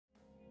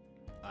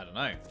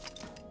don't know.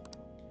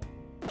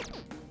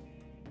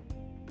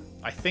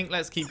 I think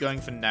let's keep going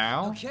for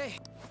now. Okay.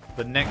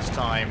 The next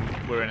time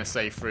we're in a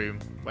safe room,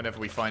 whenever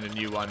we find a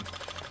new one,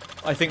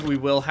 I think we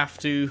will have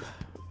to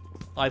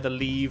either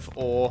leave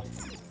or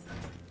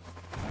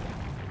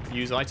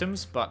use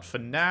items. But for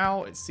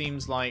now, it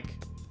seems like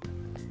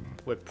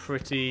we're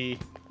pretty...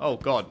 Oh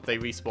god, they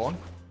respawn.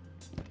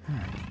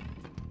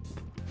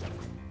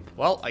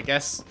 Well, I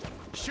guess...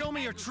 Show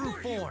me your true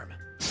form.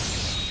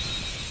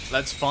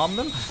 Let's farm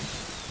them.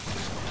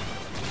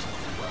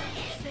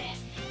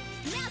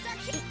 Now's our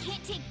chance.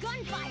 Can't take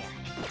gunfire.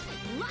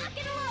 Lock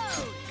and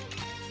load.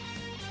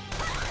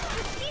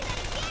 Let's see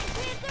that again,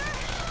 Panther.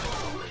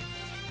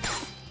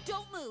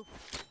 Don't move.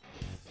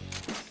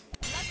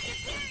 Let's get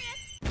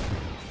serious.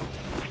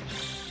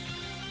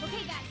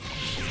 Okay, guys.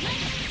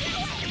 Let's do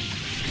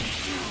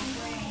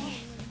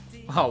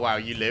it. Oh wow,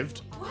 you lived.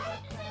 What?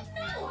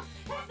 No.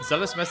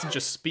 Zealous Messenger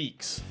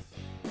speaks.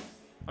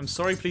 I'm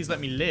sorry, please let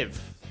me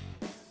live.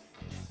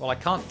 Well, I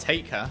can't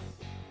take her.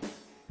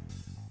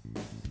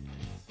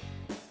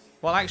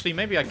 Well, actually,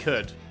 maybe I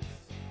could.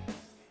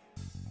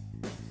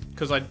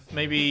 Because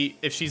maybe,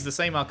 if she's the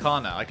same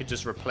Arcana, I could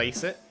just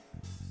replace it.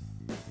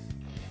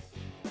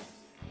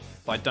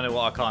 But I don't know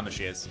what Arcana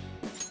she is.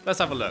 Let's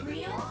have a look.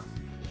 Real?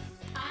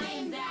 I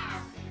am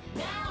thou.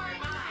 Thou art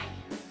I.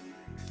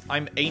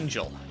 I'm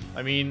Angel.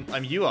 I mean,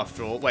 I'm you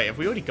after all. Wait, have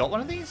we already got one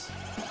of these?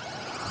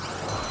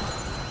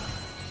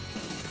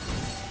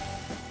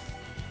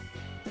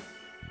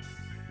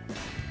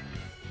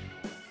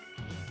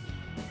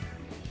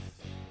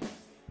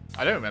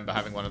 I don't remember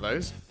having one of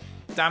those.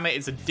 Damn it,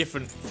 it's a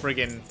different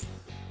friggin'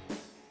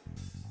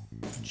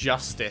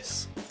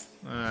 justice.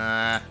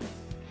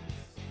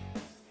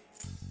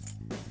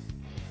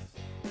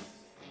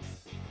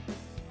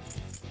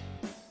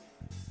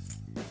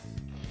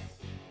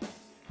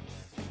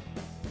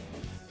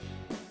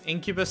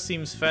 Incubus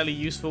seems fairly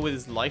useful with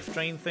his life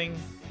drain thing.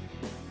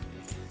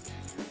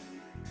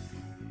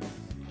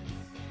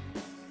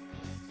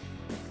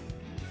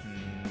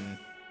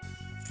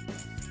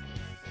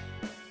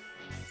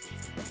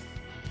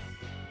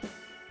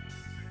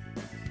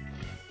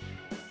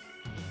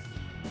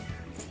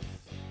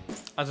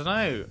 I don't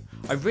know.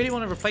 I really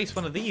want to replace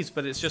one of these,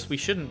 but it's just we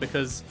shouldn't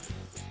because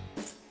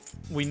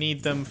we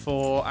need them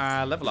for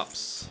our level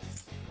ups.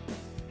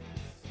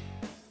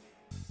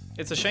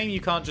 It's a shame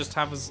you can't just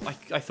have as... I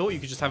thought you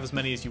could just have as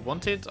many as you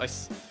wanted.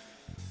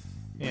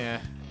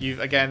 Yeah.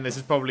 Again, this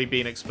has probably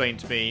been explained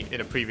to me in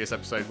a previous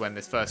episode when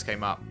this first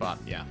came up, but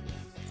yeah.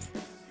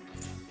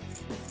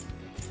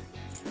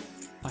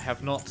 I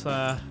have not...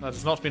 that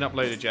has not been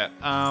uploaded yet.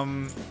 I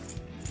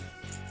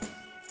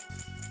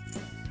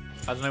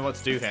don't know what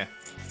to do here.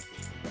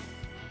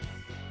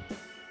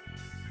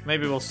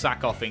 Maybe we'll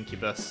sack off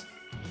Incubus.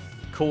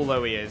 Cool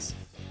though he is.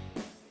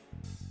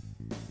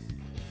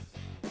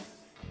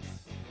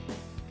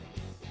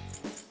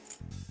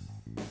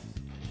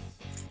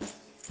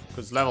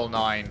 Because level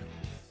 9.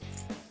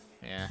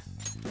 Yeah.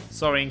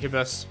 Sorry,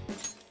 Incubus.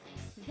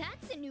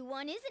 That's a new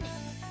one, isn't it?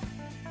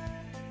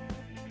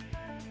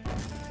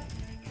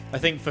 I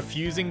think for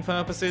fusing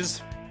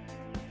purposes,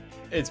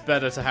 it's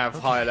better to have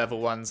higher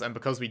level ones, and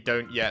because we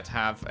don't yet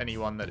have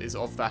anyone that is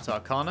of that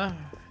Arcana,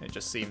 it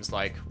just seems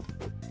like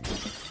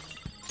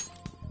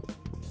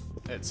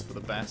it's for the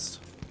best.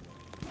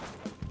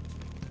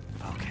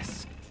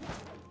 Focus.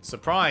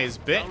 Surprise,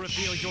 bitch! I'll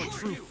reveal your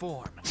true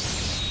form.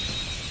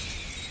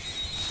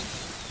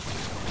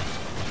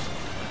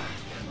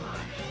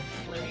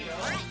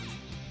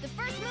 The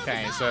first move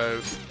Okay, is so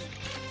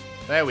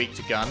they're weak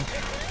to gun. on.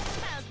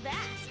 How's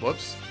that?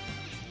 Whoops.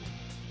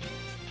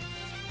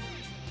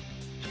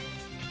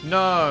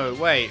 No,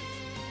 wait.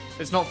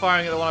 It's not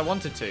firing at the one I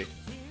wanted to.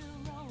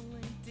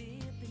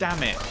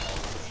 Damn it.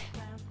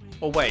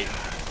 Oh, wait.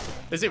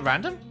 Is it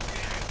random?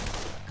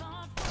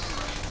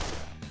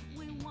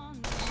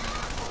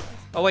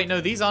 Oh, wait,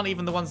 no, these aren't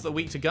even the ones that are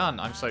weak to gun.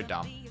 I'm so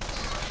dumb.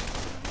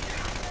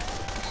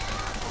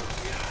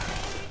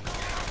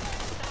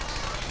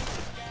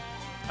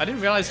 I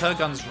didn't realize her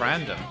gun's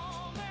random.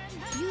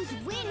 Use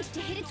wind to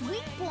hit its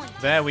weak point.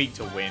 They're weak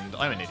to wind.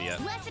 I'm an idiot.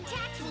 Less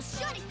attacks will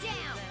shut it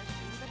down.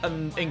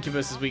 And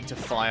Incubus is weak to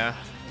fire.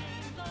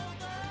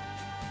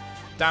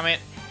 Damn it.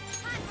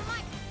 Time for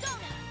my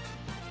persona.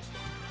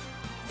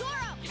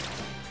 Zoro.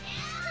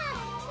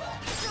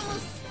 It's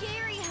almost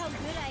scary how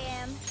good I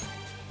am.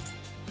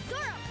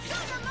 Zoro,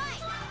 show your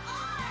might.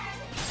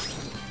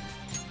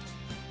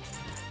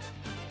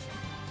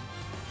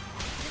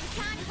 The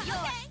time is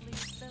yours.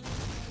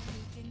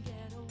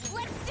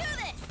 Let's do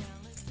this.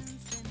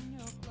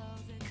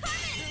 Come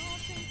in.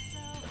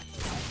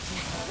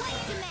 Wait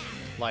to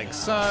match. Like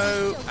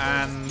so,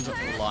 and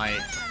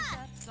like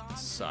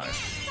so.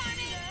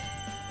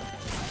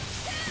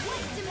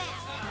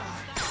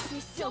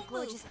 You're so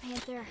gorgeous,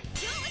 Panther. Do it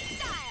with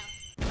style.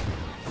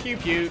 Pew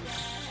pew.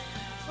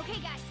 Okay,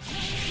 guys.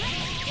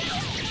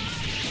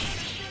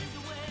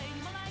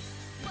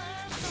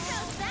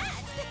 How's that?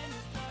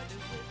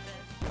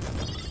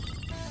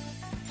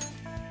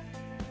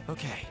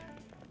 Okay.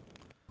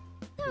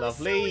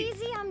 Lovely. So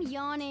easy, I'm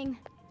yawning.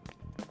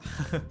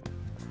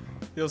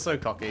 You're so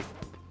cocky.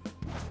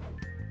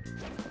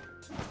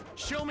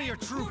 Show me your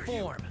true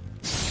form.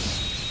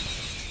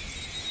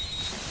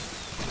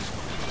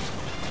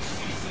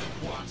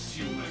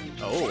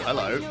 Oh,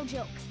 hello. No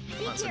joke.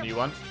 Be That's a careful. new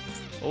one.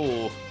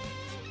 Oh.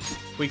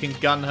 We can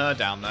gun her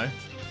down, though.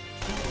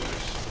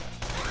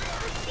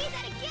 See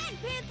that again,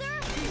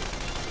 Panther!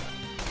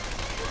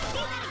 See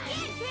that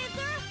again,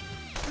 Panther!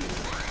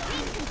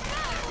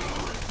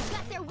 You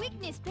got their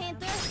weakness,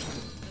 Panther.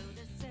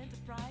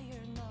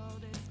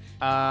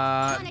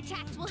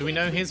 Non-attacks will Do we hit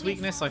know its his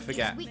weakness? I He's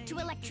forget. weak to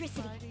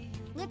electricity.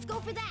 Let's go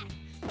for that.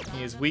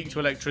 He is weak to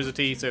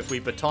electricity, so if we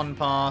baton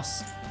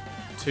pass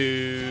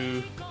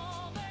to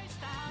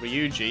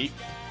Ryuji,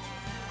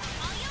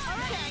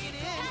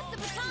 Pass the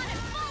baton and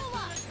follow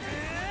up.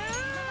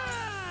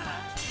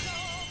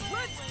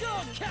 Let's go,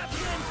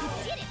 Captain!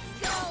 Did it,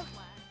 Skull?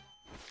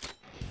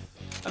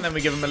 and then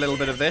we give him a little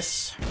bit of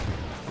this.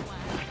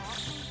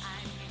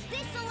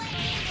 This'll let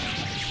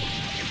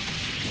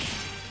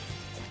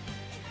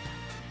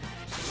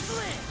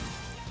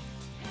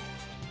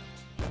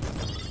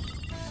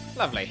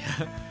Lovely.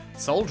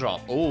 Soul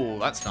drop. Oh,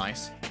 that's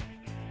nice.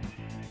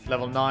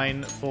 Level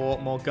 9 for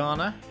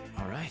Morgana.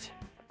 All right.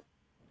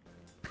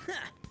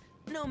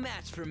 No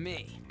match for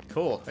me.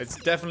 Cool. It's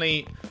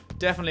definitely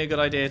a good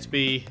idea to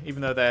be,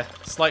 even though they're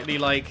slightly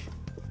like,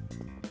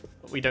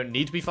 we don't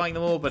need to be fighting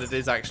them all, but it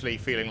is actually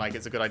feeling like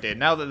it's a good idea.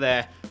 Now that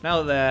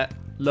they're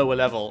lower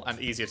level and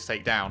easier to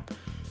take down,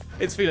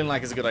 it's feeling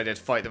like it's a good idea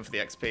to fight them for the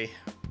XP.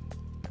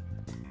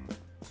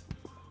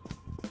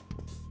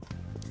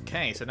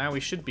 Okay, so now we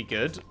should be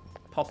good.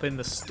 Pop in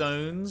the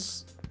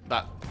stones.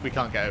 That, we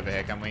can't get over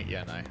here, can we?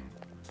 Yeah, no.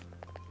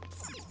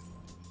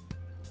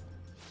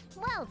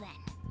 Well then.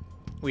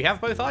 We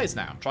have both eyes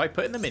now. Try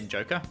putting them in,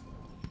 Joker.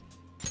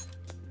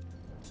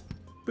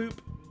 Boop.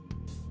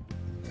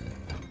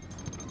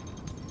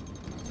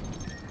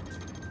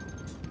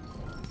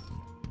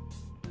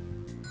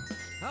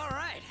 All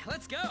right,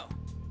 let's go.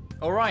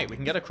 Alright, we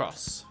can get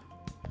across.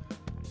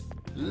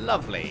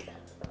 Lovely.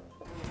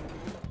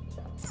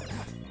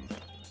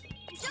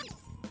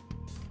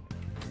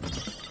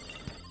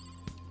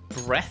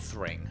 Breath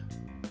ring.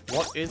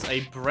 What is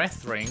a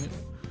breath ring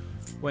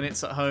when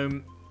it's at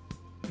home?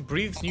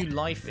 Breathes new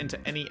life into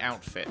any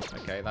outfit.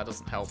 Okay, that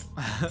doesn't help.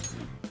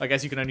 I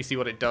guess you can only see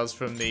what it does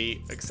from the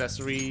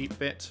accessory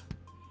bit.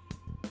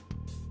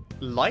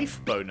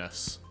 Life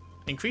bonus.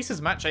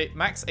 Increases max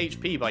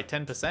HP by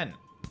 10%.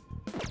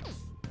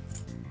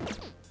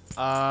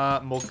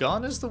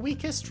 Morgana's the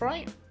weakest,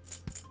 right?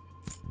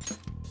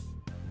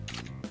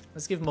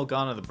 Let's give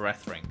Morgana the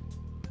breath ring.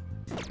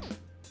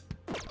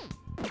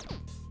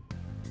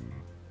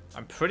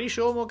 I'm pretty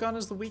sure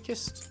Morgana's the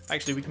weakest.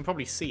 Actually, we can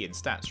probably see in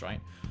stats,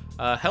 right?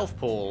 Health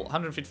pool,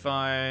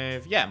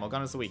 155. Yeah,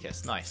 Morgana's the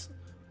weakest. Nice.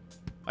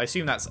 I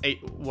assume that's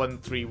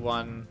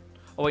 8131.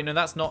 Oh wait, no,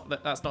 that's not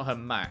her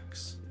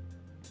max.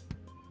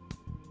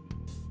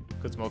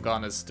 Because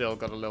Morgana's still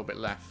got a little bit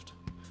left.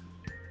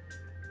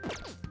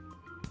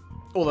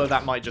 Although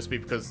that might just be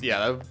because,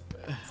 yeah,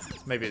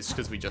 maybe it's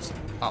because we just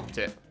upped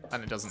it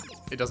and it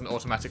doesn't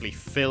automatically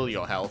fill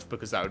your health,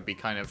 because that would be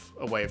kind of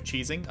a way of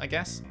cheesing, I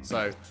guess.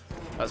 So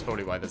that's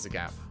probably why there's a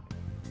gap.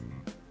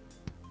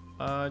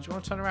 Do you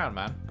want to turn around,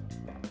 man?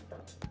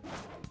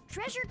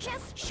 Treasure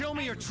chest. Show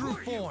me your true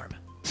form.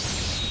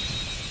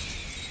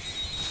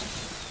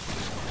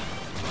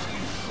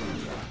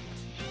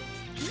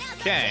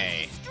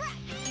 Okay.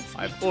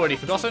 I've already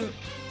forgotten.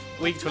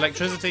 Weak to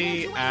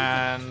electricity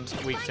and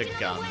weak to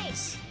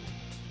guns.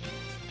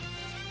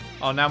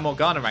 Oh, now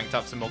Morgana ranked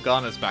up, so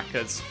Morgana's back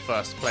as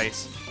first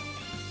place.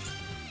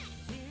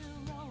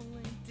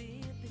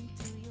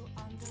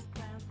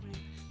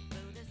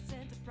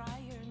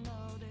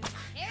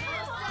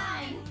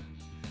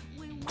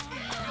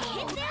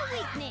 Hit their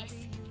weakness.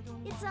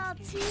 It's all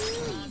too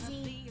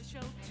easy.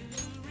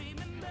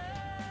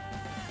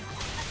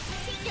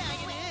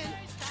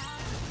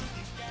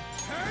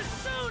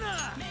 Persona!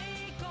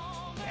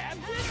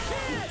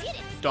 Did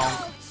it, Donk.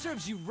 Skull?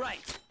 Serves you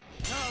right.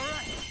 All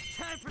right,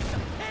 time for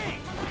some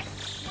pain.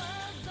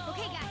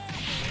 Okay,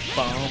 guys.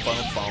 Bow, bow,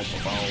 bow, bow,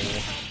 bow.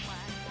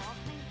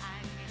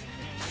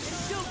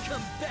 Don't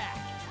come back.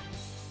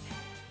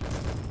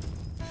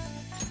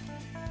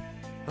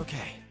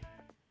 Okay.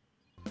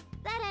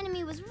 That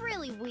enemy was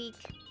really weak.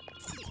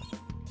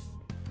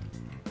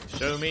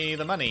 Show me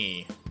the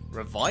money.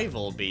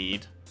 Revival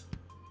bead.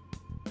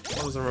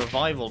 What does a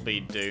revival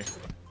bead do?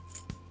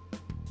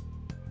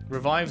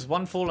 Revives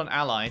one fallen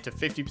ally to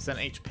 50%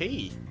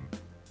 HP.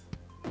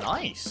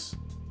 Nice.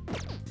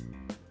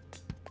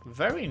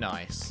 Very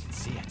nice.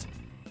 See it.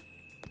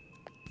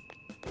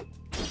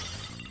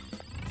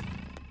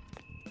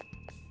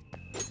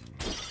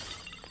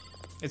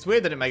 It's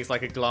weird that it makes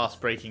like a glass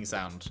breaking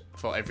sound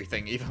for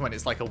everything, even when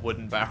it's like a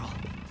wooden barrel.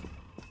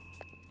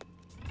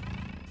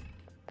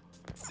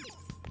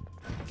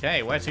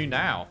 Okay, where to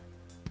now?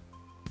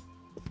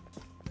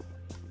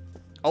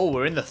 Oh,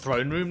 we're in the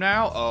throne room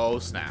now? Oh,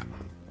 snap.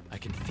 I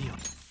can feel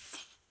it.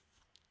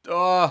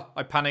 Oh,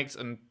 I panicked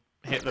and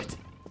hit the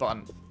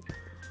button.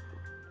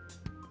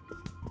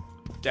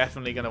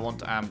 Definitely going to want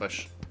to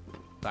ambush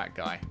that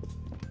guy.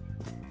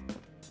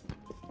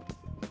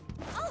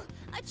 Oh,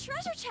 a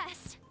treasure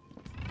chest.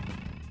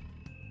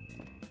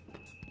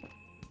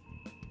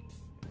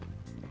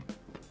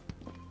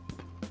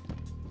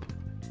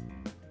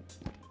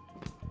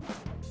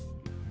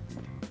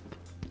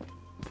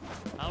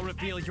 I'll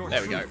reveal your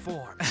There we true go.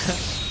 form.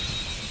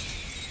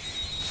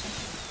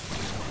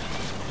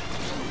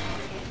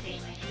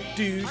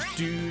 Do,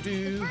 do,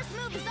 do. First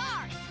move is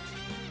ours.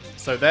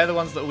 So they're the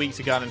ones that are weak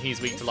to gun and he's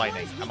weak to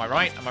lightning. Am I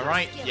right? Am I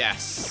right?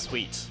 Yes.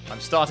 Sweet.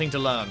 I'm starting to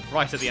learn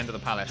right at the end of the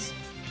palace.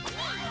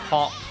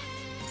 Pop.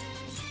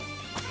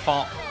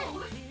 Pop.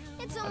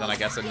 And then I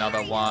guess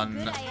another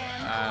one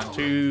and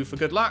two for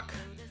good luck.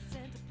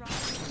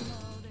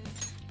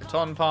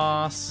 Baton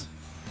pass.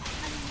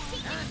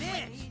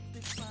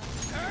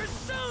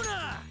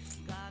 Persona!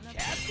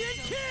 Captain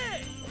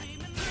Kid!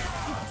 You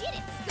did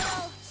it,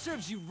 Skull.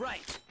 Serves you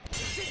right.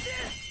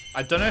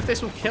 I don't know if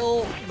this will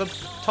kill the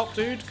top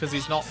dude because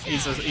he's not.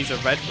 He's a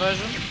red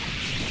version.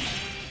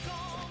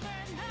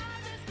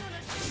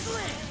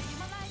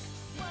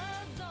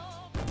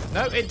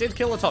 No, it did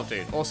kill the top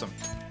dude. Awesome.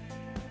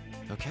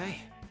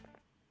 Okay.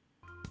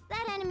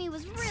 That enemy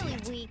was really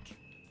weak.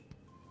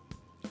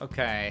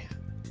 Okay.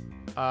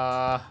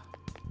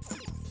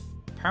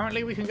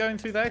 Apparently we can go in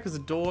through there because the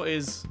door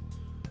is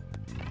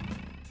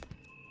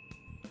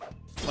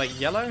like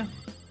yellow.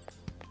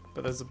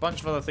 But there's a bunch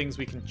of other things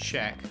we can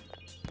check.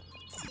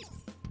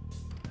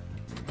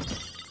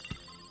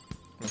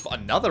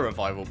 Another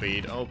revival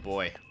bead. Oh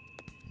boy.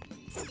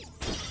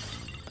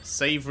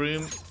 Save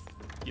room.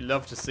 You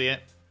love to see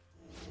it.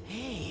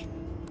 Hey.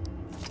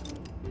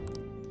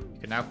 You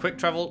can now quick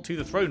travel to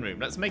the throne room.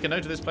 Let's make a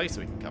note of this place so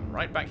we can come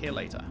right back here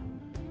later.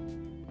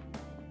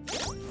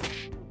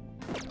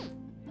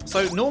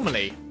 So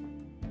normally,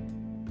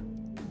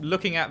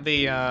 looking at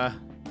the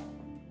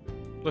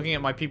looking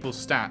at my people's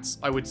stats,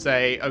 I would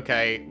say,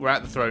 okay, we're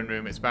at the throne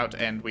room, it's about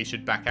to end, we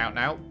should back out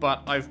now.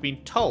 But I've been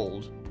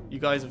told, you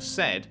guys have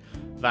said,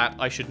 that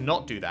I should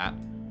not do that,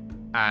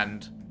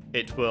 and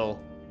it will,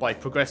 by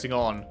progressing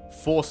on,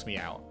 force me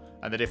out.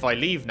 And that if I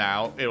leave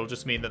now, it'll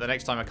just mean that the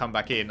next time I come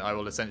back in, I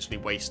will essentially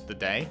waste the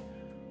day.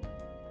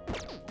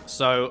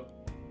 So,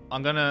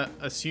 I'm gonna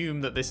assume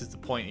that this is the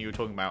point you were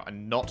talking about,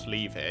 and not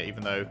leave here,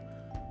 even though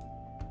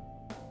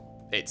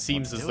it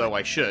seems as though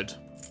I should.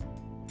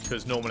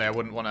 Because normally I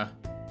wouldn't want to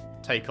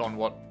take on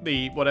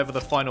whatever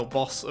the final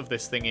boss of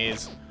this thing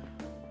is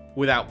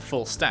without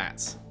full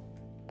stats.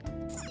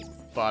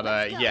 But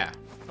yeah,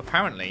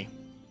 apparently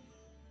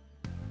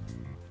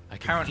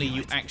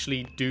you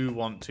actually do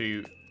want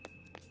to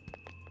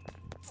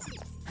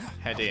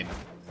head in.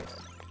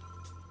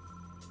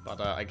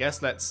 But I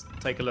guess let's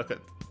take a look at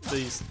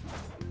these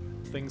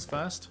things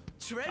first.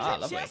 Treasure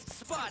lovely. chest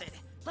spotted.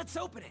 Let's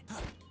open it.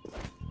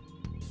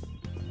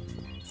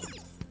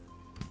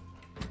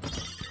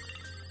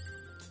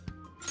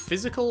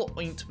 Physical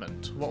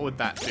ointment. What would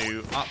that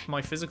do? Up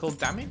my physical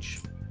damage?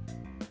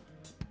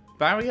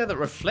 Barrier that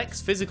reflects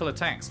physical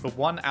attacks for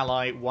one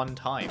ally one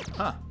time.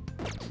 Huh.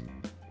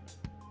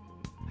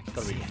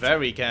 Gotta be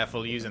very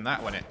careful using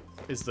that when it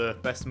is the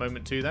best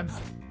moment to then.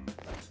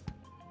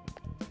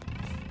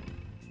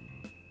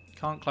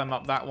 Can't climb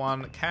up that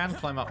one. Can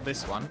climb up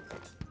this one.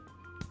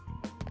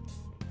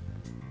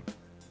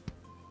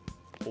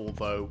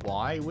 Although,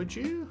 why would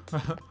you?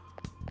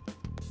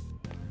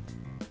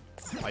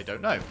 I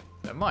don't know.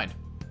 Never mind.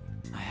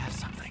 I have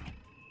something.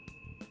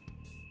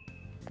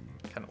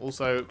 Can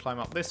also climb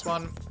up this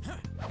one.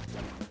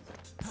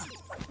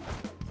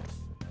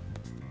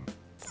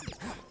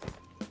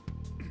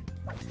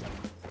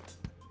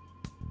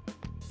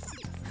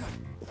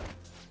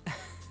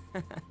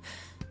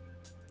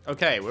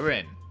 Okay, we're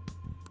in.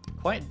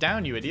 Quiet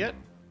down, you idiot.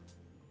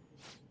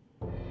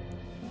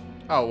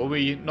 Oh, were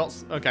we not...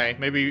 Okay,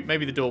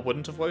 maybe the door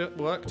wouldn't have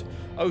worked.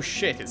 Oh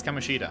shit, it's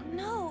Kamoshida.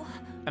 No.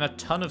 And a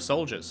ton of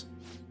soldiers.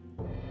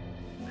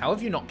 How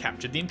have you not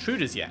captured the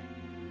intruders yet?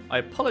 I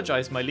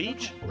apologize, my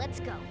liege. Okay, let's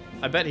go.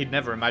 I bet he'd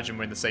never imagine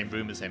we're in the same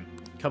room as him.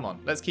 Come on,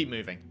 let's keep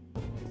moving.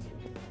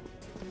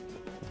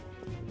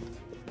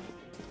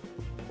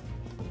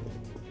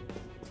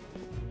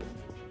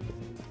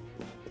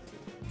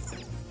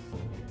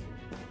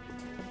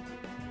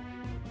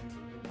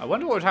 I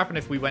wonder what would happen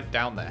if we went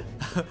down there.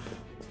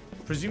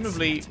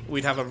 Presumably,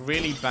 we'd have a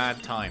really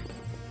bad time.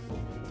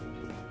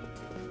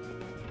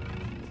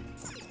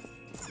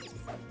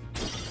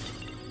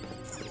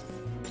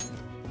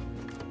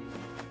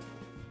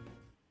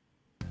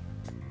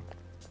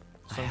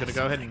 So I'm going to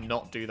go ahead and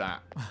not do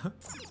that.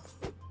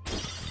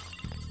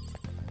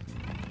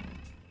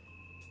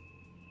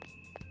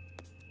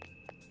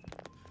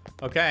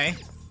 Okay.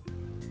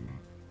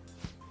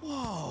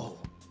 Whoa.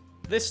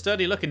 This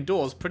sturdy looking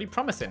door's pretty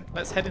promising.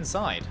 Let's head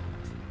inside.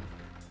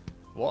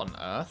 What on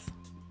earth?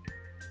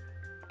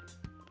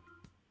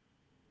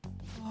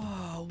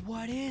 Oh,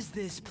 what is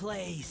this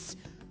place?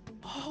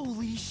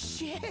 Holy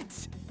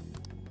shit!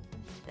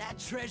 That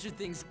treasure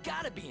thing's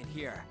gotta be in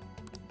here.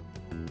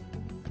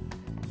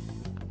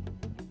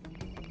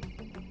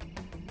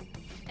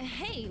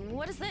 Hey,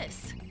 what is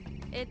this?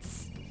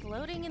 It's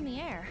floating in the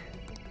air.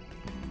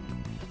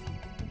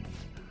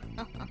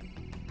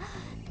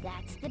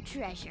 That's the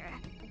treasure.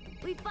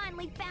 We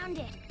finally found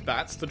it.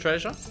 That's the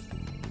treasure?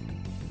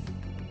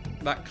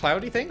 That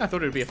cloudy thing? I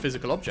thought it would be a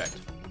physical object.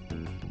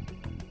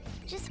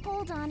 Just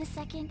hold on a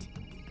second.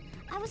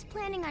 I was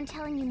planning on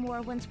telling you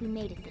more once we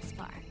made it this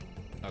far.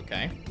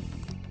 Okay.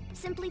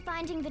 Simply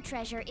finding the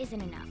treasure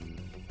isn't enough.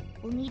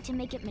 We'll need to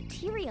make it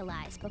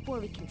materialize before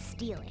we can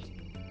steal it.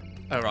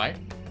 Alright.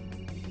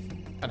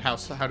 And how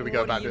do we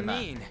go about doing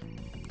that?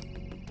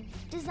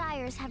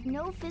 Desires have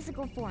no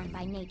physical form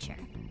by nature.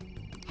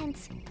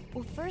 Hence,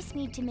 we'll first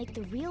need to make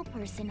the real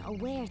person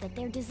aware that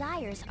their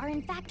desires are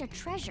in fact a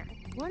treasure.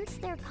 Once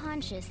they're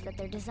conscious that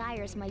their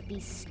desires might be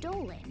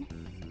stolen,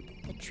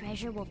 the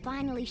treasure will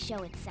finally show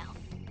itself.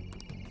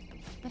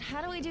 But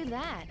how do we do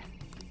that?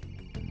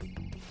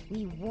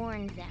 We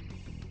warn them.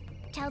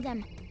 Tell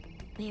them,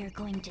 we're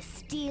going to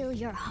steal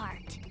your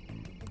heart.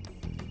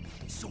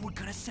 So we're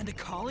gonna send a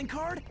calling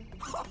card?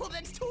 Oh,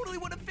 that's totally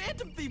what a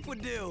Phantom Thief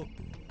would do!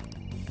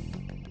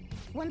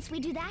 Once we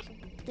do that,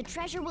 the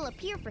treasure will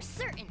appear for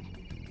certain.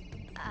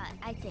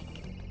 I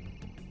think.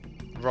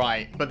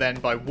 Right, but then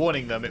by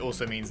warning them, it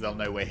also means they'll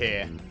know we're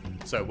here.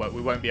 So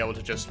we won't be able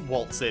to just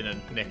waltz in and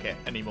nick it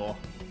anymore,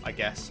 I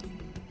guess.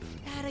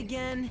 That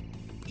again?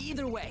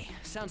 Either way,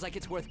 sounds like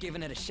it's worth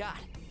giving it a shot.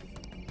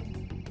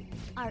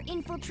 Our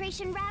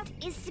infiltration route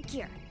is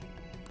secure.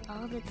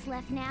 All that's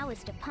left now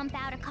is to pump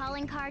out a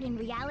calling card in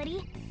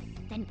reality,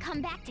 then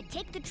come back to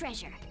take the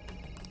treasure.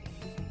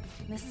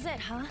 This is it,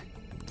 huh?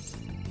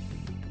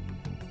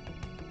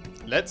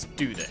 Let's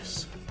do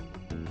this.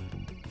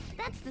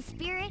 That's the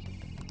spirit.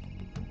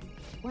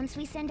 Once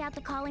we send out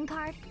the calling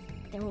card,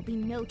 there will be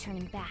no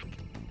turning back.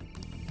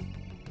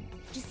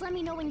 Just let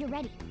me know when you're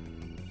ready.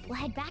 We'll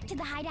head back to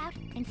the hideout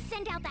and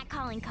send out that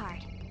calling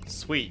card.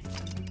 Sweet.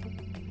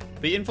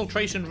 The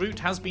infiltration route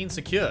has been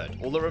secured.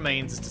 All that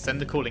remains is to send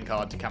the calling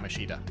card to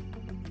Kamoshida.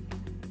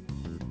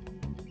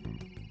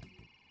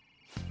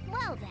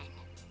 Well then.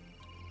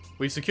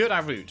 We've secured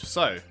our route,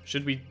 so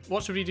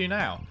what should we do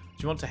now?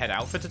 Do you want to head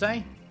out for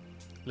today?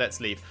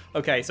 Let's leave.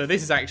 Okay, so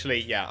this is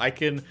actually, yeah, I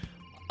can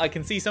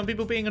see some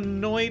people being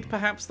annoyed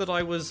perhaps that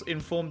I was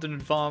informed in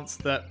advance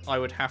that I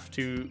would have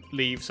to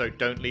leave, so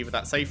don't leave at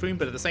that safe room,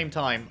 but at the same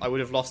time, I would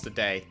have lost a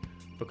day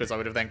because I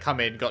would have then come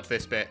in, got to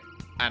this bit,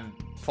 and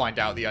find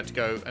out that you had to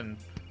go and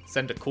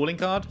send a calling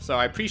card. So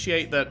I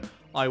appreciate that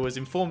I was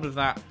informed of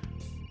that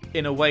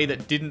in a way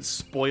that didn't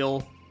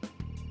spoil,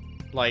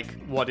 like,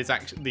 what is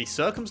actually the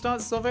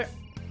circumstances of it.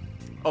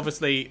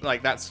 Obviously,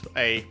 like, that's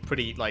a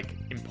pretty, like,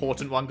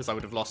 important one because I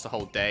would have lost a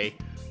whole day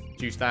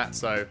due to that,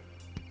 so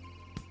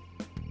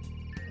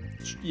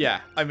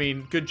yeah, I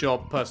mean, good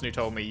job, person who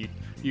told me.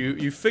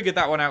 You figured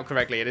that one out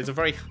correctly. It is a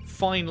very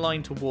fine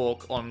line to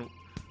walk on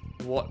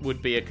what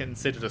would be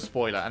considered a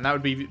spoiler, and that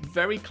would be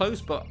very close,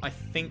 but I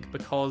think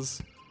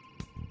because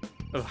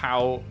of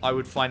how I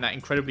would find that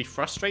incredibly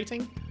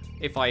frustrating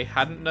if I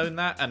hadn't known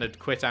that and had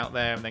quit out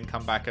there and then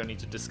come back only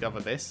to discover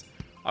this,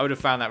 I would have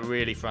found that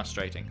really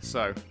frustrating.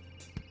 So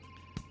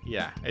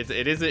yeah,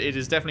 it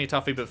is definitely a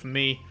toughie, but for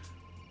me,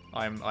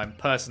 I'm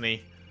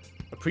personally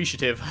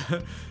appreciative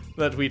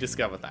that we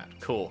discovered that.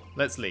 Cool.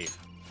 Let's leave.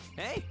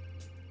 Hey!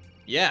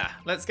 Yeah,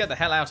 let's get the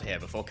hell out of here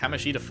before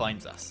Kamoshida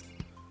finds us.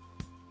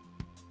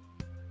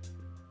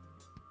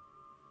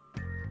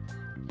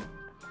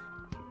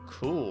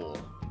 Cool.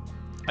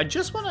 I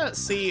just want to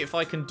see if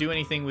I can do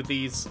anything with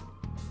these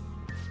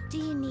Do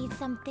you need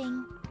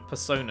something?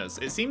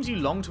 personas. It seems you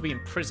long to be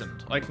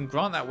imprisoned. I can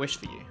grant that wish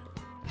for you.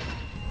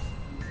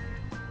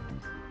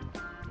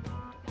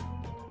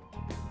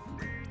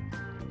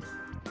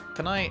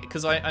 Can I...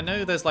 Because I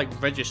know there's,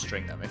 like,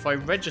 registering them. If I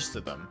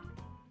register them...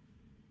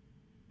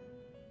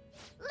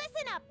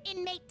 Listen up,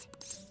 inmate!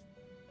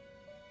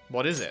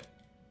 What is it?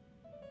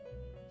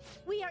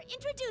 We are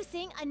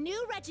introducing a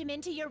new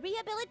regimen to your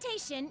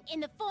rehabilitation in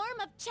the form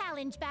of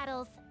challenge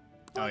battles.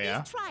 For Oh,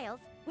 yeah? these trials,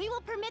 we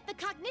will permit the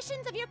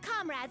cognitions of your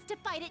comrades to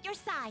fight at your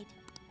side.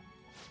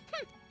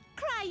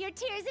 Cry your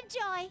tears of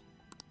joy.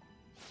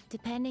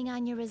 Depending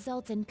on your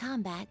results in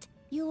combat,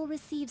 you will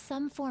receive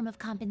some form of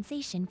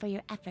compensation for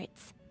your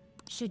efforts.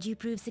 Should you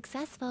prove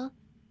successful,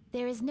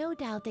 there is no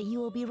doubt that you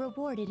will be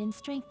rewarded and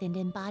strengthened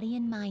in body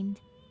and mind.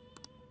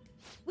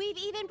 We've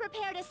even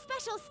prepared a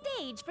special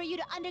stage for you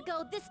to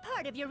undergo this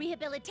part of your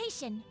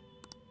rehabilitation.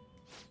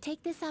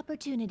 Take this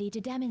opportunity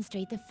to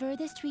demonstrate the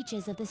furthest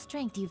reaches of the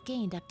strength you've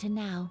gained up to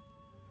now.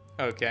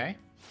 Okay.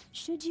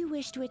 Should you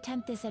wish to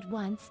attempt this at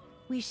once,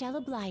 we shall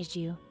oblige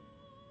you.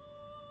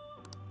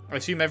 I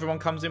assume everyone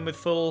comes in with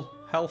full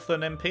health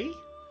and MP?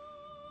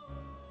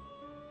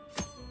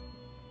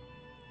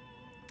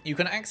 You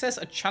can access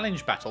a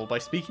challenge battle by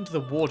speaking to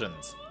the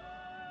Wardens.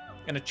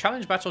 In a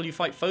challenge battle, you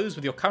fight foes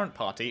with your current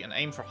party and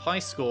aim for a high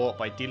score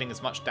by dealing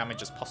as much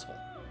damage as possible.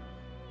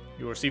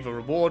 You will receive a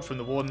reward from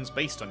the Wardens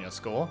based on your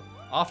score.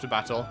 After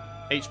battle,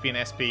 HP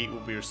and SP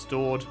will be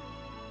restored.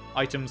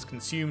 Items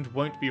consumed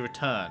won't be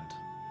returned.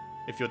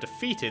 If you're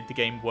defeated, the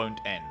game won't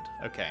end.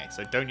 Okay,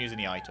 so don't use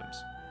any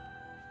items.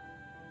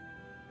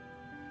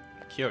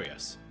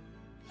 Curious.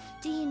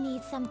 Do you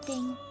need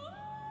something?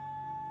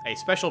 A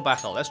special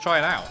battle. Let's try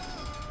it out.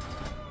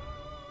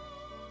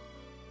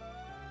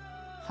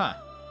 Huh.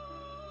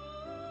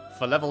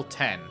 For level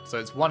 10, so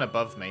it's one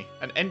above me.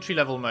 An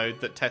entry-level mode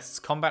that tests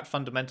combat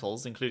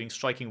fundamentals, including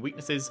striking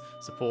weaknesses,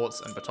 supports,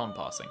 and baton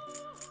passing.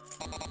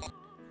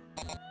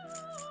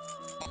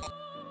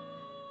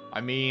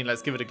 I mean,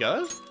 let's give it a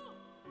go.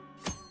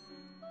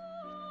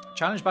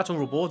 Challenge battle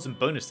rewards and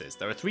bonuses.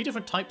 There are 3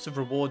 different types of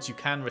rewards you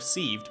can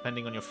receive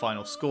depending on your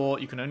final score.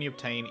 You can only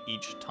obtain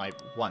each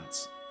type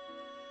once.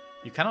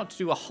 You cannot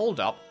do a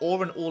hold-up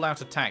or an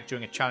all-out attack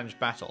during a challenge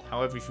battle.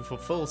 However, if you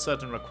fulfill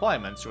certain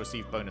requirements, you'll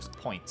receive bonus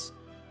points.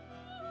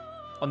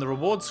 On the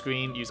reward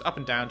screen, use up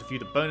and down to view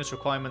the bonus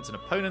requirements and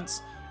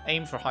opponents.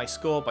 Aim for a high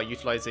score by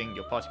utilizing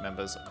your party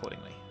members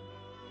accordingly.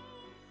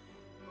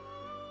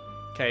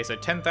 Okay, so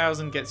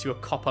 10,000 gets you a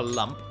copper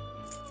lump,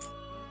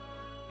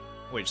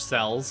 which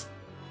sells.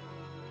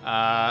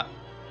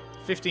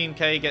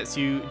 15k gets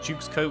you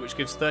Duke's Coat, which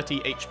gives 30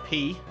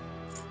 HP.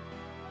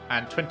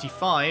 And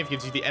 25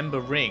 gives you the Ember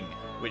Ring,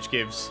 which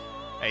gives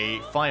a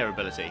fire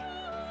ability.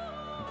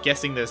 I'm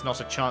guessing there's not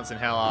a chance in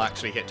hell I'll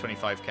actually hit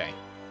 25k.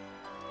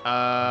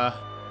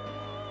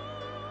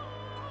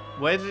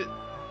 Where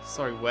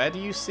do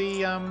you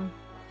see, oh,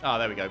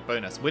 there we go,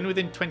 bonus. Win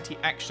within 20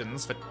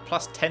 actions for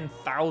plus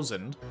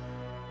 10,000.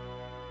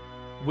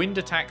 Wind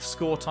attack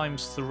score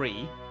times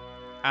 3.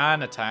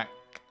 And attack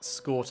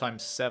score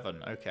times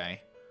 7.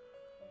 Okay.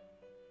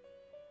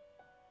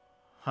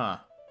 Huh.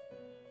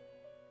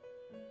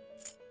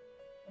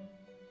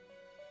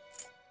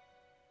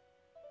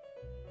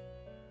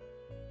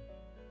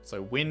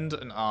 So wind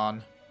and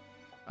Arn,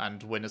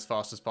 and win as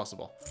fast as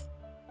possible.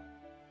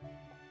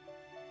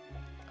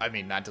 I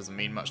mean, that doesn't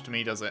mean much to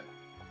me, does it?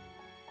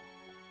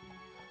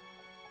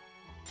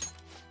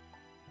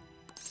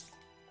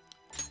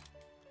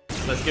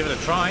 Let's give it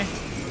a try.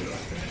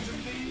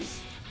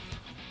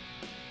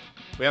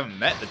 We haven't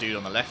met the dude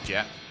on the left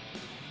yet.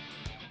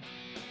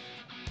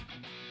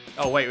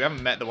 Oh wait, we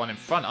haven't met the one in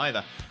front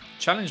either.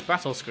 Challenge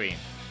battle screen.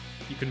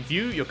 You can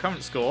view your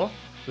current score,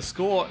 the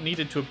score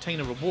needed to obtain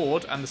a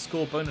reward, and the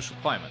score bonus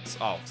requirements.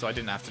 Oh, so I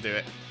didn't have to do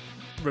it.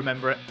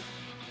 Remember it.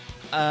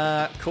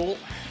 Cool.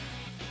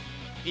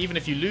 Even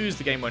if you lose,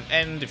 the game won't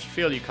end. If you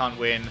feel you can't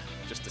win,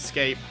 just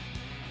escape.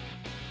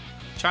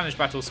 Challenge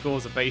battle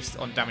scores are based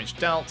on damage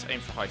dealt. Aim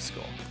for high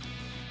score.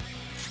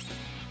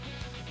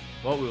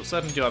 Well, we will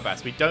certainly do our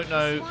best. We don't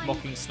know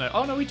Mocking Snow.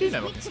 Oh, no, we do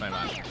know Mocking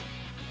Snowman.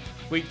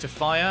 Weak to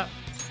fire.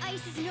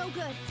 Ice is no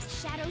good.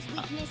 Shadow's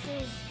weakness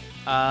is...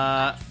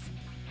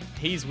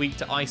 He's weak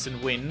to ice and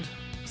wind,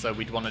 so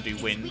we'd want to do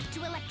wind. Weak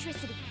to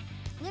electricity.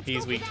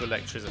 He's weak to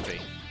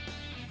electricity.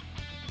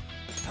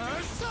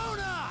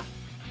 Persona!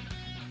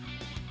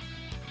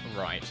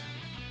 Right.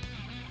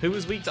 Who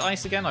was weak to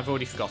ice again? I've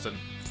already forgotten.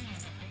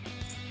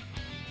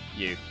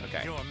 You.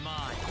 Okay. You're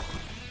mine.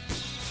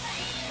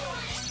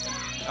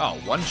 Oh,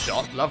 one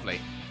shot. Lovely.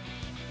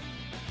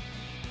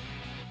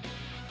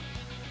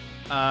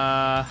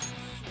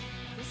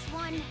 This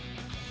one.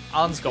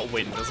 Arn's got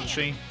wind, doesn't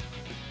she?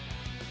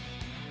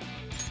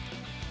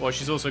 Well,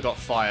 she's also got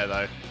fire,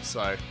 though,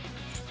 so...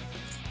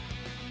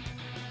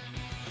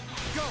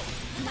 Go!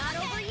 Not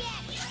over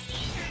yet.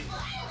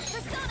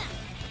 Persona.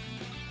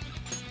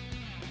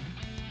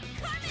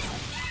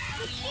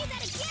 Let's see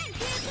that again,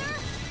 Panther!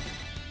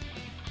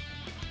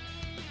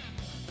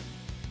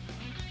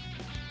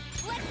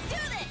 Let's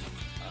do this!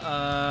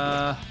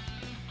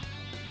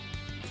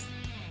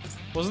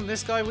 Wasn't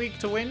this guy weak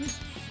to wind?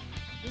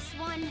 This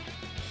one.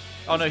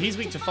 Oh no, he's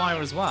weak to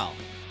fire as well.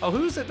 Oh,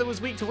 who was it that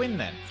was weak to wind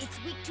then? It's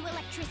weak to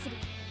electricity.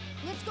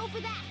 Let's go for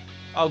that.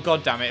 Oh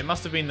god damn it, it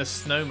must have been the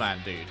snowman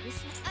dude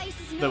This ice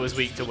is that was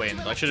weak to wind.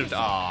 I should have...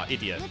 Ah,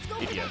 idiot. Let's go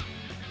for Idiot. that.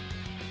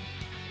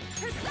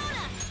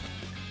 Persona!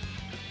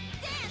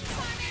 Dance,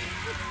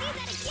 Carmen!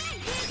 Let's see that again,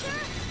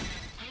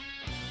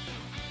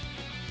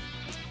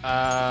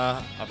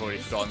 Panther! I've already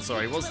forgotten,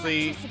 sorry. What's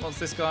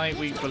this guy?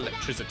 Weak to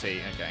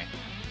electricity. Okay.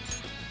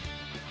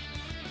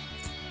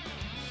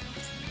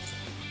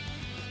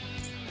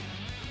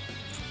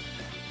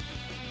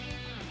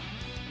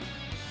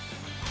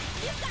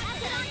 You've got to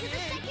get on to the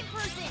second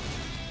person!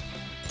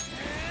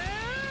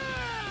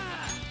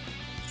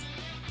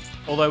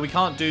 Although we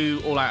can't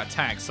do all-out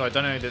attacks, so I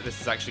don't know that this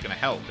is actually going to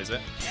help, is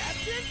it?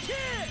 Captain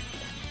Kid!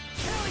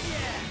 Hell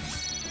yeah!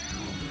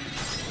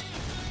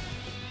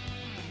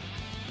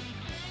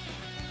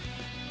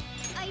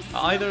 Ice is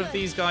Are no either of good.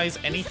 these guys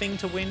anything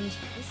to wind?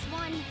 This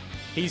one.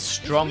 He's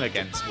strong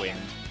against wind.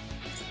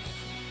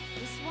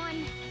 This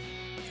one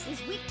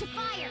is weak to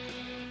fire.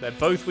 They're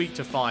both weak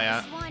to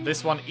fire.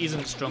 This one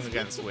isn't strong Is weak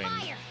against to wind.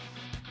 fire.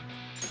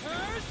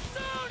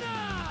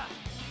 Persona!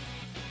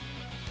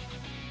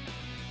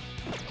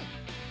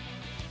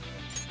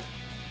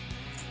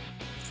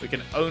 We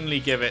can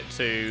only give it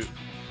to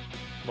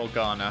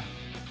Morgana.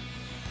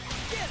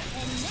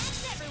 And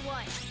that's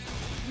everyone.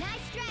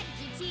 Nice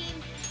strategy, team.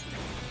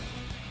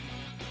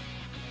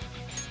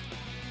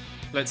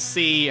 Let's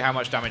see how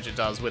much damage it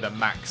does with a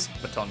max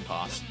baton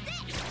pass.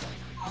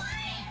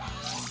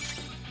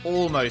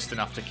 Almost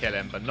enough to kill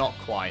him, but not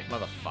quite.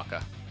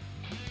 Motherfucker.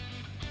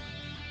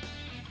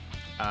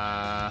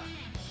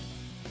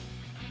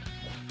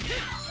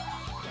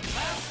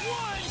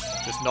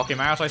 Just knock him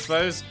out, I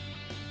suppose.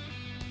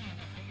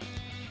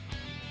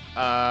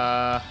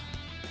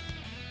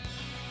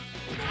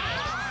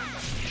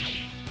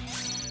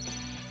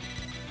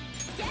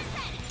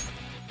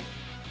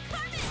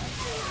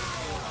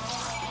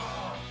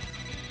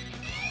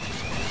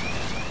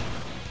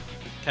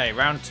 Okay,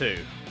 round 2.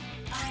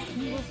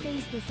 You will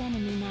face this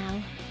enemy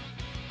now.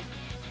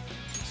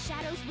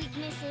 Shadow's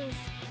weaknesses.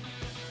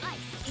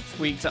 Ice. It's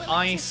Weak to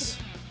ice,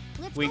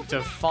 Let's weak go to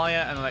for that.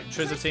 fire and Her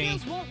electricity,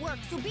 skills won't work,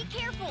 so be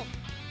careful.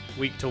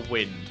 weak to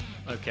wind.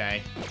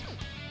 Okay.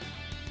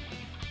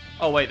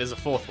 Oh wait, there's a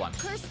 4th one.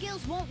 Her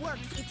skills won't work.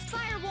 Its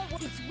fire won't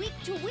work. It's weak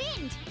to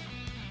wind.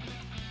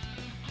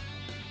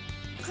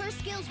 Her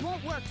skills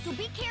won't work, so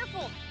be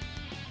careful.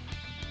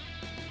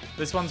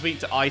 This one's weak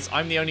to ice.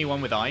 I'm the only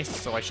one with ice,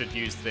 so I should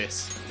use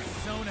this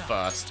Persona.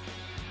 first.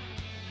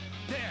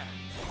 There.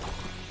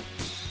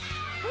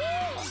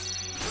 Woo!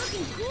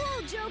 Looking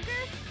cool, Joker.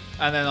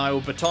 And then I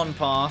will baton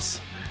pass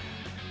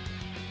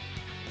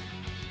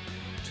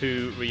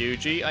to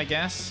Ryuji, I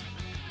guess.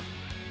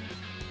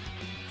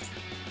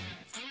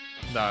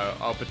 No,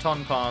 I'll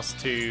baton pass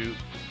to...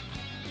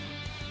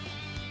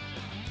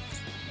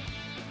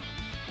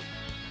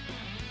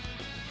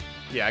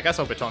 Yeah, I guess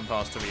I'll baton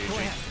pass to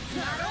Ryuji.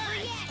 Not over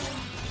yet.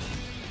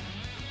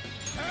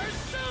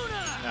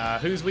 Persona.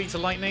 Who's weak to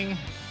lightning?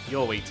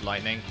 You're weak to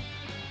lightning.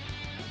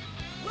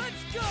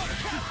 Let's go,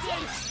 Captain.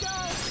 Let's go.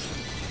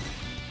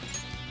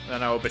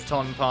 Then I will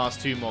baton pass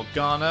to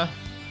Morgana.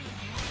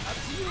 Up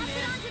to you, Pass it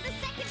man. on to the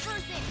second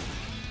person.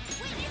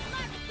 Witness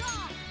my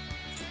resolve.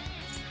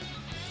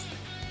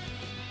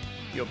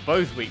 You're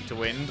both weak to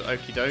wind.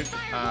 Okie doke.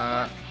 Fire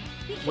won't work.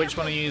 Be Which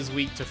one careful. of you is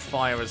weak to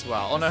fire as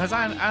well? Oh no, has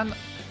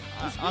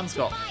Anne's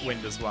got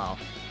wind as well.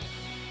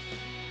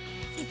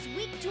 It's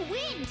weak to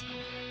wind.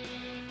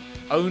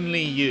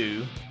 Only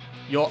you.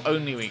 You're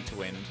only weak to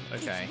wind.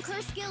 Okay.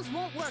 Her skills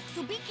won't work,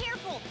 so be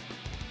careful.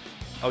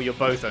 Oh, you're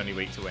both only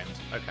weak to wind.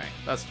 Okay,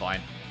 that's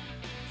fine.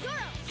 Zoro,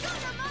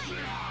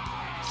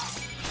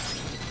 dynamite.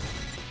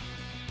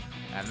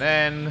 And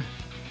then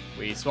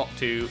we swap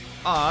to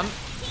Arn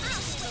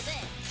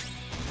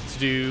to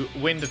do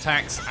wind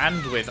attacks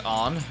and with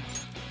Arn.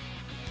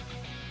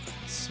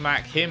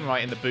 Smack him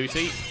right in the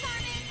booty.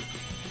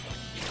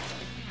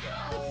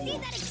 Let's see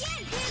that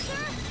again,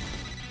 Panther.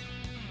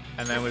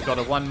 And then we've got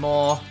a one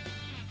more.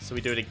 So we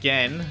do it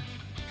again.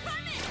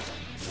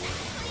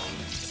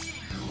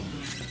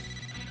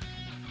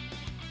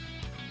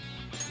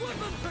 Flip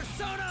him,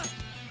 Persona.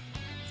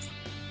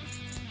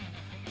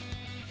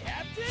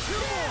 Captain. 2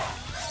 more.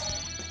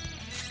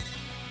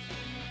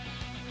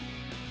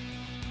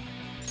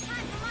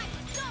 Time for my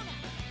persona.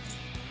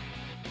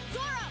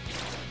 Zoro.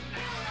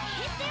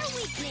 Hit their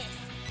weakness.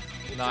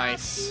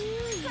 Nice. Persona.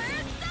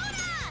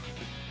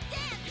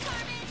 Dance,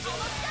 Carmen.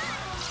 Almost done.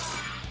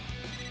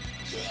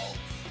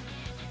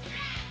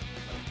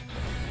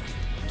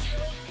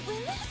 Can we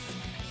win this?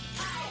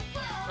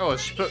 Oh,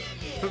 she put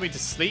me to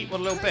sleep? What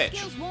a little Her bitch.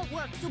 skills won't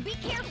work, so be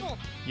careful.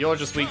 You're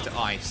just weak to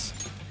ice.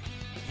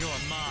 You're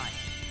mine.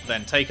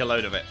 Then take a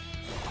load of it.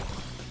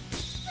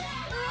 We're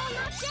all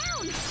knocked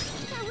down.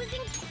 That was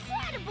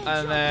incredible.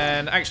 And Joker.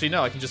 then, actually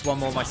no, I can just one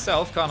more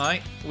myself, can't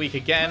I? Weak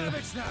again.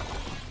 Ravage them.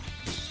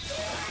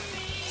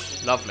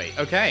 Lovely.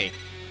 Okay.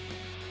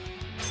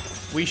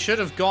 We should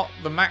have got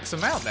the max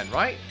amount then,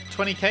 right?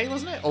 20k,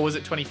 wasn't it? Or was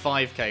it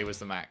 25k was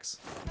the max?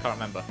 Can't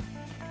remember.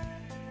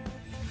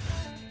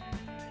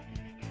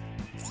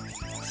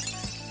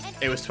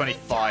 It was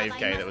 25k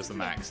that was the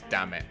max.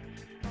 Damn it.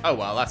 Oh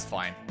well, that's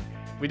fine.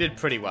 We did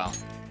pretty well.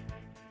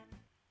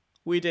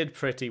 We did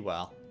pretty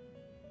well.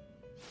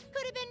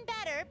 Could have been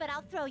better, but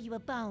I'll throw you a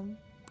bone.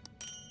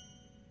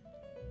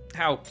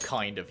 How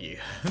kind of you.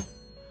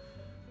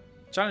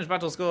 Challenge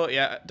battle score,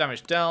 yeah.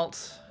 Damage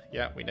dealt.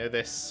 Yeah, we know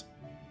this.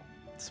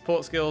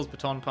 Support skills,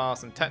 baton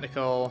pass, and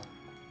technical.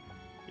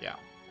 Yeah.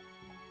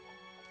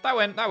 That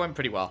went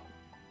pretty well.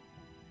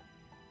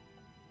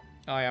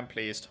 I am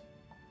pleased.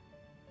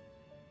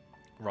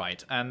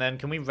 Right, and then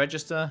can we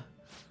register?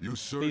 You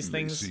certainly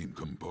things- seem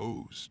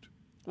composed.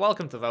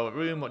 Welcome to the Velvet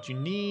Room. What do you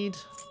need?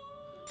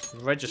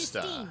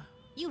 Register. Justine,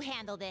 you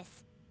handle this.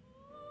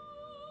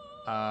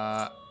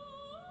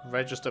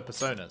 Register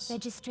personas.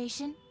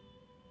 Registration?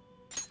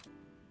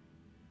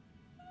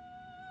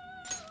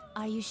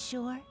 Are you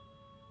sure?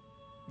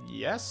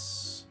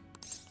 Yes.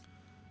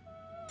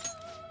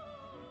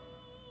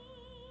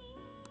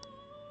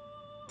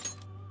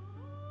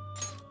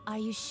 Are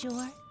you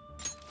sure?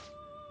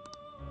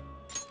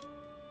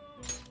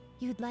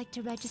 You'd like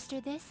to register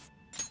this?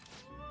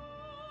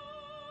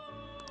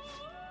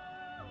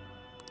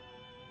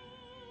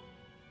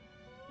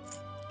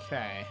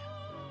 Okay.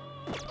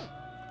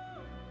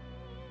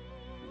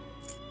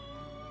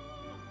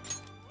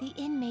 The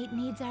inmate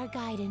needs our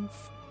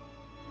guidance.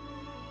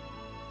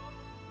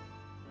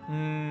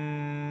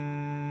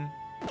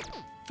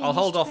 I'll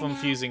hold Finished off for on now?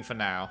 fusing for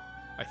now,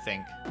 I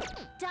think.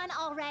 Done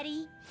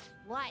already?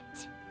 What?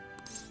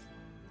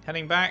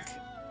 Heading back?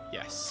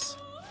 Yes.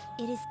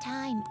 It is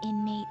time,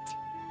 inmate.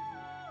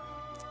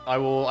 I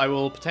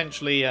will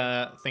potentially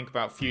think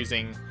about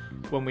fusing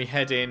when we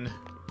head in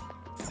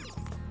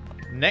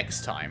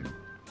next time.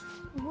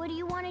 What do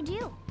you want to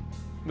do?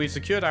 We've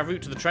secured our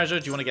route to the treasure.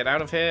 Do you want to get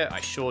out of here?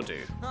 I sure do.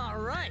 All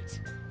right.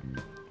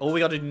 All we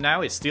got to do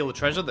now is steal the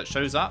treasure that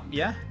shows up.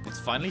 Yeah, it's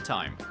finally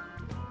time.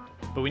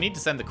 But we need to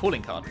send the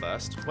calling card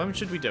first. When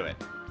should we do it?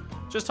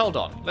 Just hold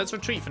on. Let's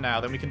retreat for now,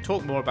 then we can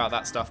talk more about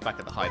that stuff back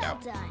at the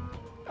hideout. Well done.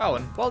 Oh,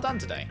 and well done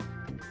today.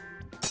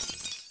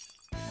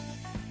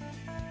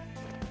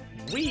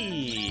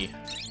 Whee!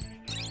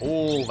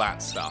 All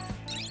that stuff.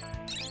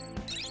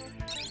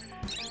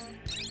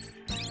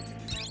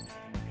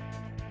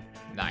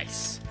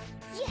 Nice.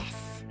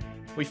 Yes.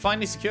 We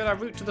finally secured our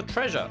route to the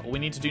treasure. All we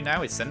need to do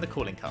now is send the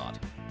calling card.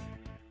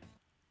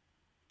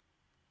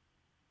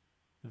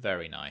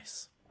 Very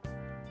nice.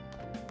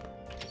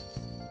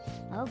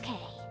 Okay.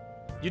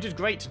 You did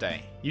great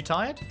today. You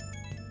tired?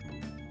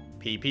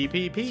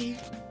 P.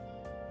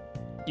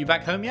 You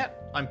back home yet?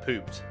 I'm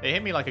pooped. It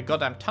hit me like a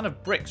goddamn ton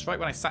of bricks right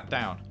when I sat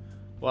down.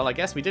 Well, I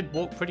guess we did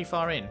walk pretty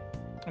far in.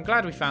 I'm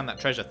glad we found that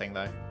treasure thing,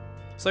 though.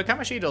 So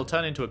Kamishita will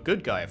turn into a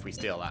good guy if we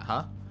steal that,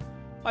 huh?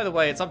 Either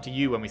way, it's up to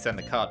you when we send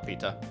the card,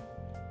 Peter.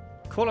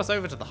 Call us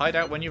over to the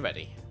hideout when you're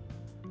ready.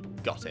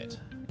 Got it.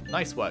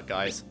 Nice work,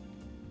 guys.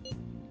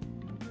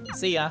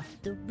 See ya.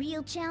 The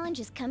real challenge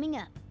is coming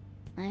up.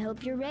 I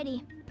hope you're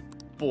ready.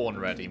 Born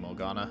ready,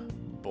 Morgana.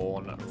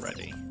 Born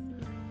ready.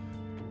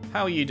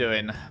 How are you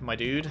doing, my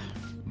dude?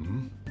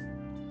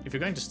 If you're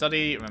going to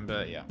study,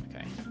 remember... Yeah,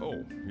 okay.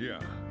 Oh, yeah.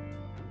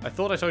 I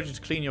thought I told you to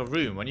clean your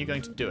room. When are you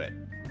going to do it?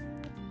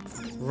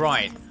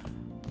 Right.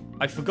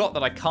 I forgot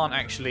that I can't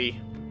actually...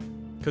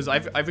 Because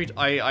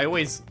I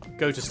always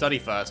go to study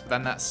first, but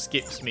then that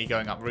skips me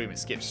going up room. It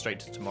skips straight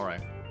to tomorrow.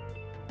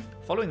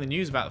 Following the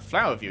news about the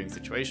flower viewing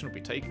situation,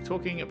 we'll be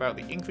talking about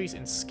the increase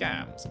in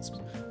scams.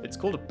 It's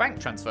called a bank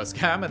transfer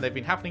scam, and they've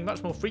been happening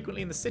much more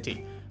frequently in the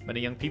city.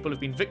 Many young people have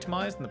been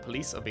victimized, and the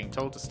police are being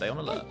told to stay on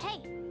alert.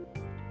 Hey.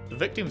 The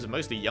victims are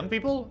mostly young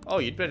people? Oh,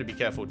 you'd better be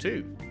careful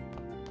too.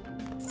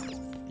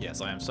 Yes,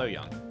 I am so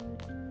young.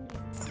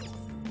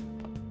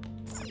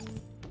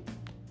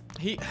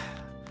 He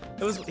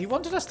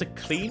wanted us to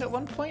clean at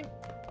one point?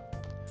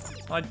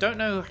 I don't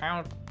know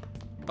how...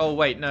 Oh,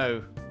 wait,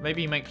 no.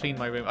 Maybe he meant clean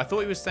my room. I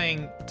thought he was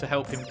saying to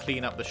help him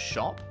clean up the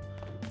shop.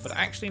 But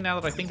actually, now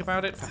that I think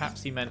about it,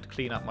 perhaps he meant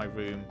clean up my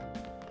room.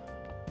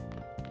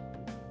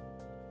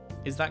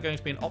 Is that going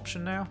to be an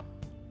option now?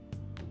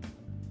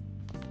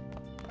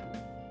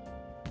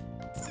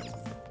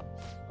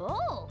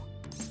 Oh.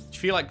 Do you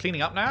feel like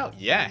cleaning up now?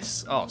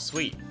 Yes. Oh,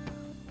 sweet.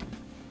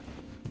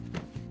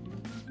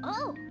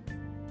 Oh.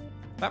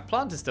 That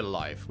plant is still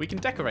alive. We can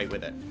decorate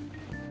with it.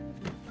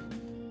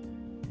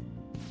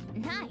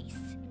 Nice.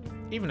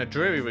 Even a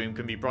dreary room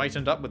can be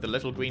brightened up with the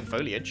little green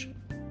foliage.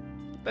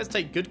 Let's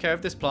take good care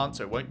of this plant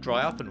so it won't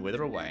dry up and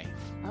wither away.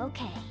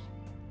 Okay.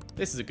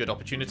 This is a good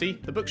opportunity.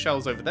 The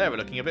bookshelves over there are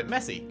looking a bit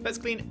messy. Let's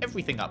clean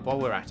everything up while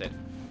we're at it.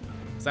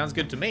 Sounds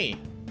good to me.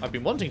 I've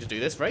been wanting to do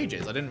this for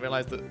ages. I didn't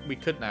realize that we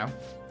could now.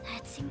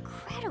 That's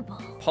incredible.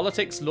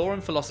 Politics, law,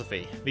 and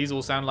philosophy. These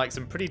all sound like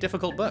some pretty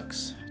difficult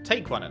books.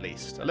 Take one at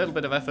least. A little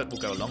bit of effort will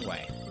go a long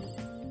way.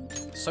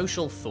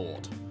 Social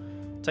thought.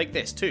 Take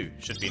this too.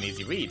 Should be an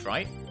easy read,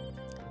 right?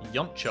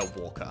 Yoncha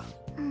Walker.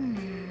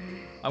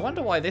 I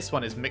wonder why this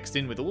one is mixed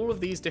in with all of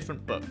these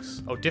different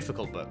books. Oh,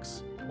 difficult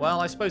books. Well,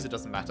 I suppose it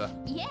doesn't matter.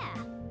 Yeah.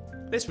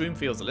 This room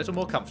feels a little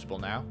more comfortable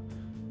now.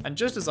 And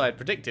just as I had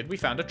predicted, we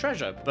found a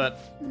treasure, but...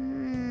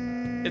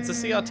 It's a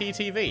CRT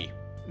TV.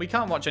 We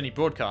can't watch any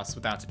broadcasts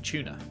without a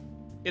tuner.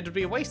 It would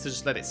be a waste to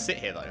just let it sit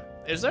here, though.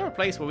 Is there a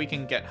place where we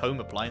can get home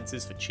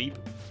appliances for cheap?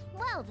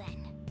 Well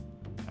then.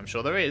 I'm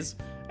sure there is.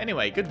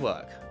 Anyway, good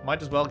work.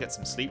 Might as well get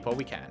some sleep while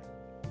we can.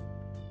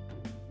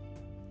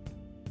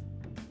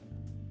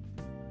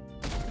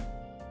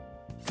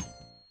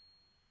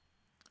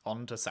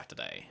 On to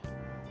Saturday.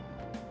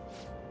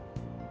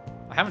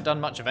 I haven't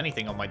done much of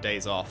anything on my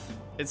days off.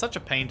 It's such a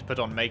pain to put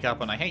on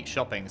makeup and I hate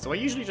shopping, so I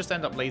usually just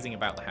end up lazing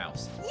about the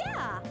house.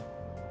 Yeah.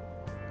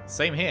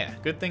 Same here.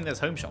 Good thing there's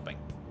home shopping.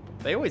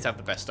 They always have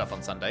the best stuff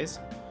on Sundays.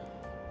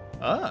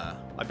 Ah,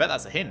 I bet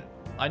that's a hint.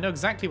 I know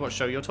exactly what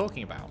show you're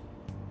talking about.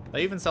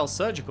 They even sell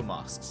surgical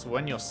masks for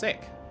when you're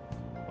sick.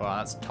 Well,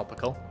 that's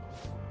topical.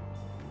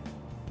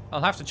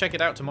 I'll have to check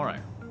it out tomorrow.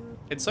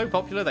 It's so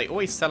popular they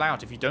always sell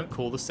out if you don't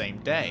call the same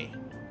day.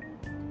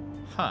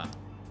 Huh.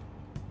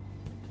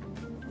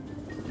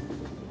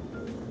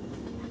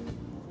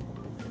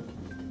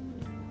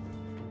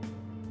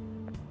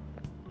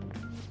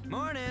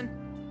 Morning.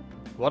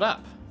 What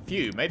up?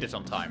 Phew, made it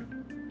on time.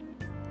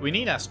 We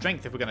need our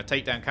strength if we're going to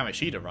take down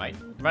Kamishita, right?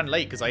 Ran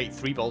late because I ate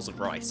 3 bowls of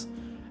rice.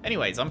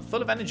 Anyways, I'm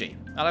full of energy.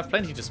 I'll have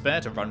plenty to spare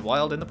to run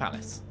wild in the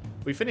palace.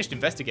 We finished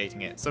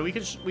investigating it, so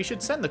we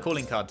should send the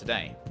calling card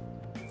today.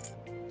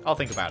 I'll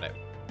think about it.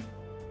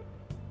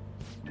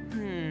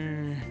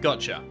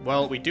 Gotcha.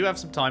 Well, we do have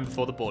some time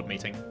before the board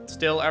meeting.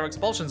 Still, our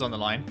expulsion's on the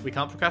line. We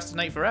can't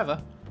procrastinate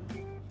forever.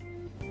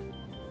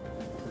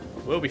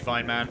 We'll be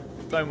fine, man.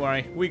 Don't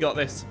worry. We got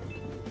this.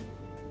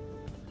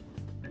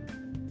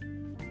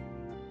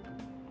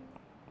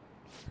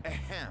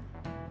 Ahem.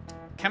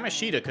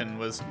 Kamishida-kun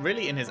was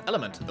really in his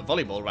element at the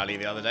volleyball rally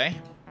the other day.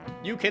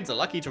 You kids are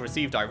lucky to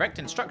receive direct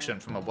instruction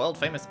from a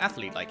world-famous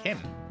athlete like him.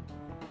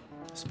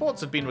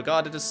 Sports have been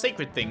regarded as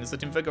sacred things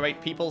that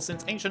invigorate people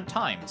since ancient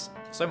times,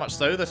 so much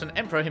so that an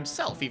emperor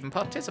himself even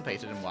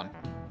participated in one.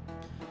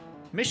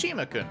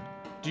 Mishima-kun,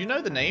 do you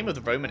know the name of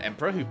the Roman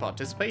emperor who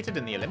participated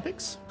in the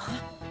Olympics?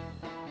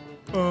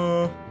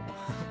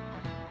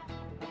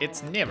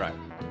 It's Nero.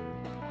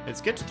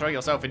 It's good to throw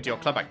yourself into your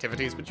club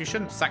activities, but you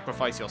shouldn't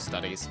sacrifice your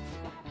studies.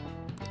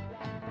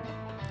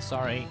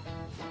 Sorry.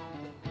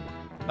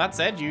 That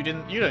said, you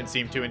don't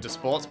seem too into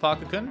sports,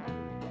 Parker-kun.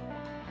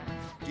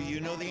 Do you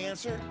know the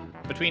answer?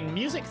 Between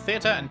music,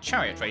 theatre, and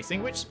chariot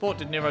racing, which sport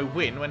did Nero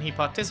win when he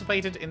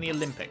participated in the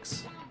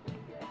Olympics?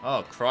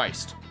 Oh,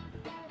 Christ.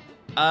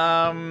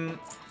 The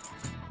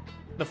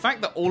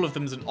fact that all of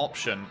them's an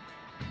option,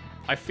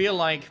 I feel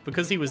like,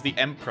 because he was the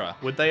emperor,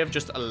 would they have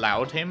just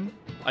allowed him?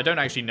 I don't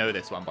actually know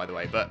this one, by the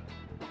way, but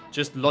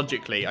just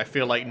logically, I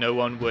feel like no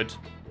one would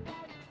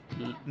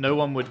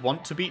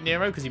want to beat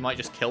Nero because he might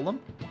just kill them.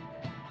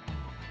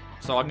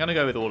 So I'm going to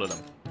go with all of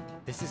them.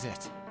 This is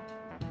it.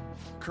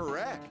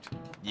 Correct.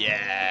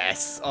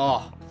 Yes!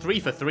 Oh, 3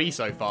 for 3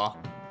 so far.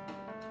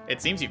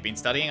 It seems you've been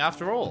studying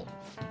after all.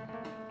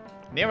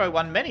 Nero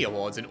won many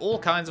awards in all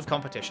kinds of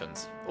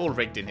competitions. All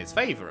rigged in his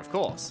favour, of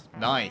course.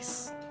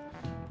 Nice.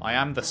 I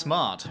am the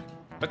smart.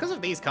 Because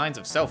of these kinds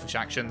of selfish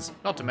actions,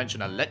 not to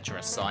mention a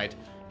lecherous side,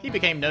 he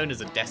became known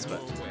as a despot.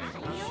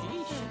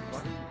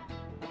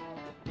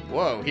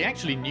 Whoa, he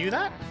actually knew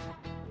that?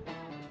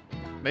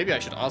 Maybe I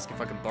should ask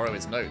if I can borrow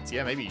his notes.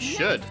 Yeah, maybe you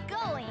should. Nice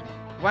going.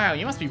 Wow,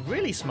 you must be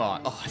really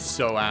smart. Oh, I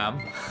so am.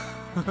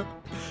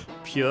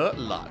 Pure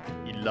luck.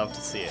 You'd love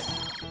to see it.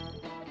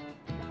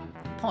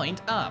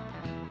 Point up.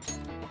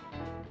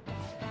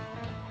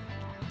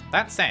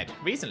 That said,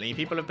 recently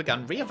people have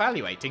begun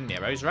re-evaluating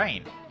Nero's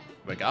reign.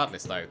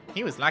 Regardless though,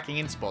 he was lacking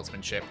in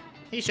sportsmanship.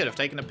 He should have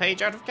taken a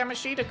page out of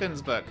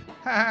Kamishida-kun's book.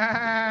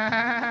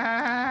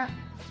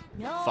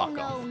 No, Fuck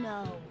no, off.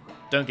 no.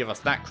 Don't give us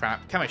that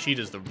crap.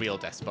 Kamoshida's the real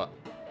despot.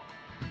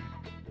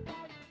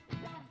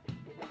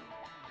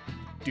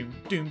 Doom,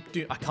 doom,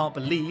 doom. I can't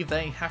believe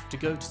they have to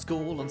go to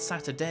school on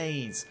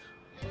Saturdays.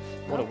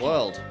 What a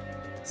world.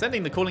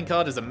 Sending the calling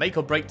card is a make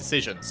or break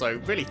decision,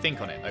 so really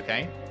think on it,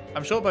 okay?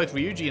 I'm sure both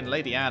Ryuji and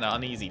Lady Anne are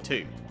uneasy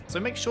too,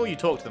 so make sure you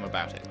talk to them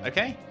about it,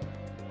 okay?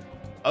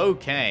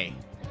 Okay.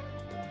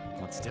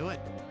 Let's do it.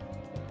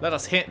 Let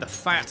us hit the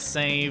fat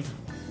save.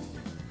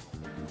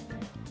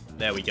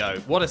 There we go.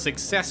 What a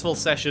successful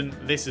session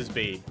this has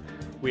been.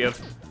 We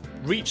have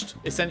reached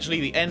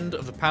essentially the end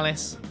of the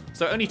palace.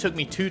 So it only took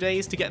me 2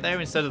 days to get there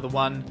instead of the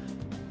 1.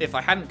 If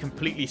I hadn't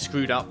completely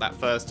screwed up that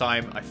first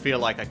time, I feel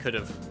like I could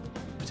have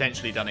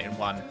potentially done it in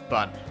 1.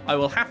 But I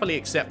will happily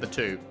accept the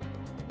 2.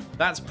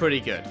 That's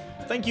pretty good.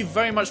 Thank you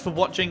very much for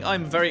watching.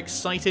 I'm very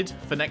excited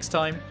for next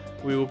time.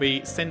 We will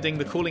be sending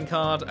the calling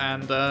card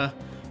and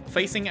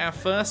facing our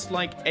first,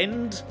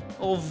 end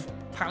of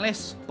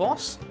palace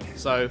boss.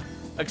 So,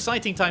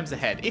 exciting times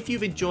ahead. If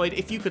you've enjoyed,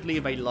 if you could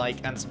leave a like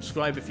and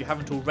subscribe if you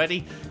haven't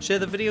already, share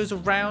the videos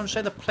around,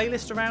 share the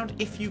playlist around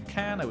if you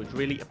can. I would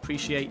really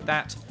appreciate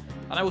that.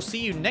 And I will see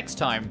you next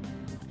time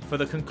for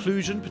the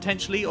conclusion,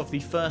 potentially, of the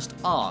first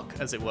arc,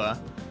 as it were,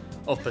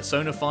 of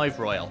Persona 5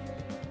 Royal.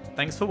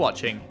 Thanks for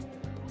watching.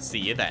 See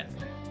you then.